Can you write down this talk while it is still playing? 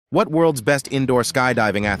What world's best indoor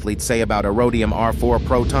skydiving athletes say about Aerodium R4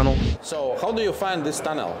 Pro tunnel? So, how do you find this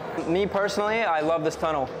tunnel? Me personally, I love this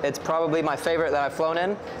tunnel. It's probably my favorite that I've flown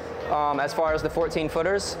in. As far as the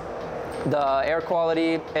 14-footers, the air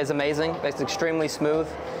quality is amazing. It's extremely smooth.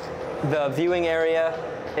 The viewing area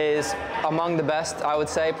is among the best, I would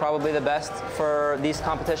say, probably the best for these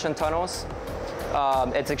competition tunnels.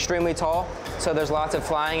 It's extremely tall, so there's lots of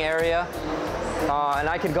flying area. And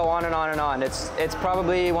I could go on and on and on. It's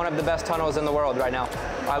probably one of the best tunnels in the world right now.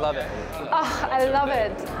 I love it. Oh, I love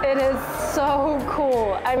it. It is so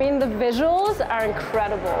cool. I mean, the visuals are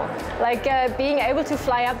incredible. Like being able to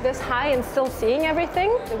fly up this high and still seeing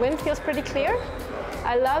everything. The wind feels pretty clear.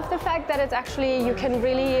 I love the fact that it's actually, you can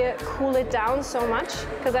really cool it down so much,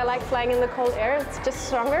 because I like flying in the cold air. It's just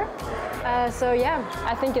stronger. So yeah,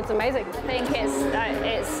 I think it's amazing. I think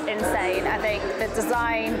it's insane. I think the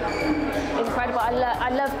design, incredible. I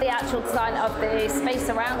love the actual design of the space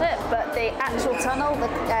around it, but the actual tunnel,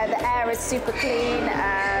 the air is super clean.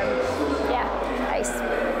 Yeah, ace.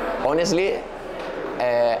 Honestly,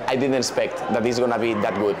 I didn't expect that it's gonna be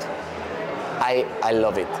that good. I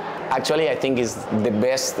love it. Actually, I think it's the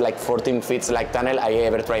best 14 feet tunnel I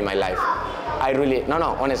ever tried in my life. I really, no,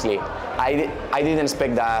 honestly, I didn't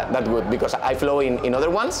expect that good, because I flew in other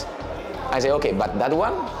ones. I say, okay, but that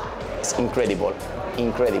one is incredible,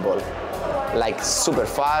 incredible. Like super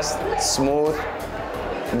fast, smooth,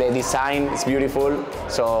 the design is beautiful,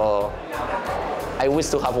 so I wish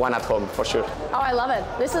to have one at home, for sure. Oh, I love it.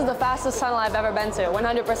 This is the fastest tunnel I've ever been to,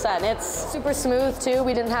 100%. It's super smooth too.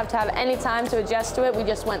 We didn't have to have any time to adjust to it. We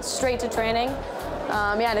just went straight to training.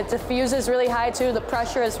 Yeah, and it diffuses really high too. The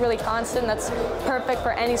pressure is really constant. That's perfect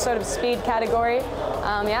for any sort of speed category.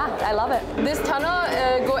 Yeah, I love it. This tunnel,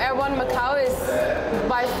 Go Air 1 Macau, is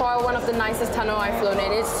by far one of the nicest tunnels I've flown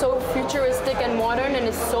in. It's so futuristic and modern, and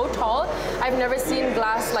it's so tall. I've never seen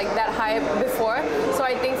glass like that high before. So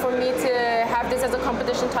I think for me to have this as a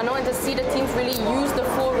competition tunnel and to see the teams really use the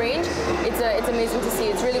full range, it's amazing to see.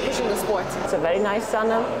 It's really pushing the sport. It's a very nice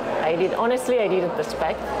tunnel. Honestly, I didn't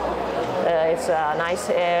expect. It's a nice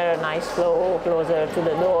air, nice flow, closer to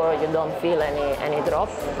the door. You don't feel any drop.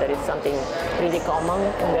 There is something really common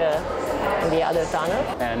in the other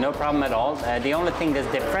tunnel. No problem at all. The only thing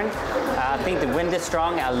that's different, I think the wind is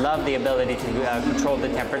strong. I love the ability to control the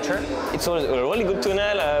temperature. It's a really good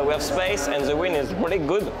tunnel. We have space and the wind is really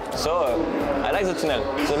good. So I like the tunnel.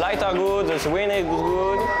 The lights are good, the wind is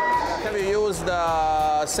good. Have you used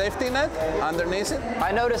the safety net underneath it?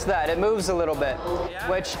 I noticed that. It moves a little bit,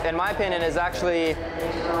 which in my opinion is actually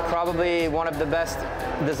probably one of the best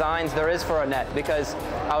designs there is for a net, because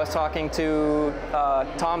I was talking to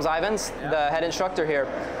Tom Ivans, the head instructor here,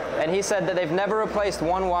 and he said that they've never replaced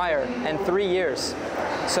one wire in 3 years.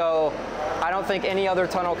 So I don't think any other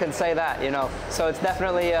tunnel can say that, you know. So it's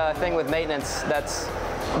definitely a thing with maintenance that's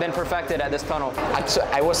been perfected at this tunnel. Actually,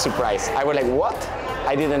 I was surprised. I was like, what?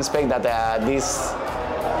 I didn't expect that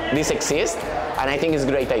this exists, and I think it's a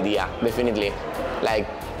great idea, definitely. Like,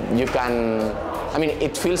 you can, I mean,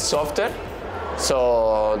 it feels softer,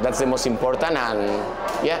 so that's the most important,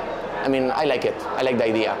 and yeah, I mean, I like it. I like the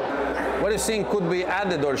idea. What do you think could be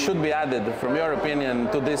added or should be added, from your opinion,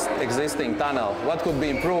 to this existing tunnel? What could be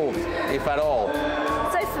improved, if at all?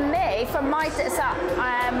 So for me, from my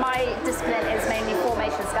discipline is mainly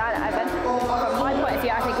formation skydiving. From my point of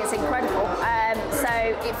view, I think it's incredible.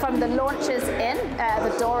 From the launches in,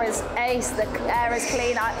 the door is ace, the air is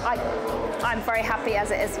clean. I'm very happy as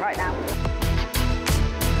it is right now.